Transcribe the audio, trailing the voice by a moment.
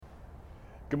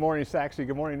Good morning, Saxby.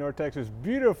 Good morning, North Texas.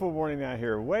 Beautiful morning out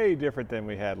here. Way different than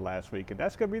we had last week. And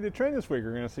that's going to be the trend this week.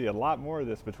 We're going to see a lot more of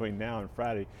this between now and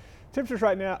Friday. Temperatures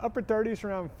right now, upper 30s,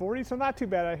 around 40, so not too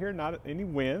bad out here. Not any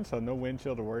wind, so no wind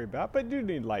chill to worry about. But do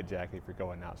need a light jacket if you're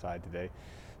going outside today.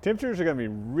 Temperatures are going to be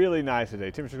really nice today.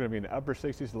 Temperatures are going to be in the upper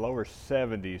 60s, lower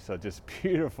 70s. So just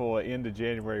beautiful end of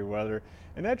January weather.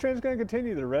 And that trend is going to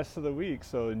continue the rest of the week.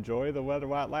 So enjoy the weather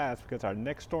while it lasts, because our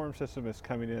next storm system is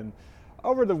coming in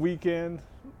over the weekend,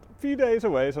 a few days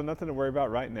away, so nothing to worry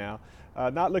about right now.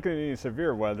 Not looking at any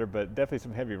severe weather, but definitely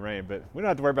some heavy rain. But we don't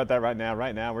have to worry about that right now.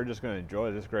 Right now, we're just going to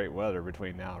enjoy this great weather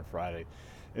between now and Friday.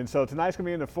 And so tonight's going to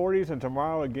be in the 40s, and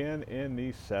tomorrow again in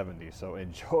the 70s. So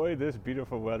enjoy this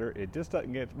beautiful weather. It just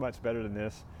doesn't get much better than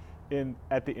this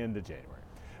at the end of January.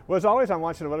 Well, as always, I'm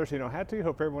watching the weather so you don't have to.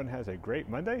 Hope everyone has a great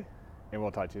Monday, and we'll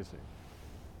talk to you soon.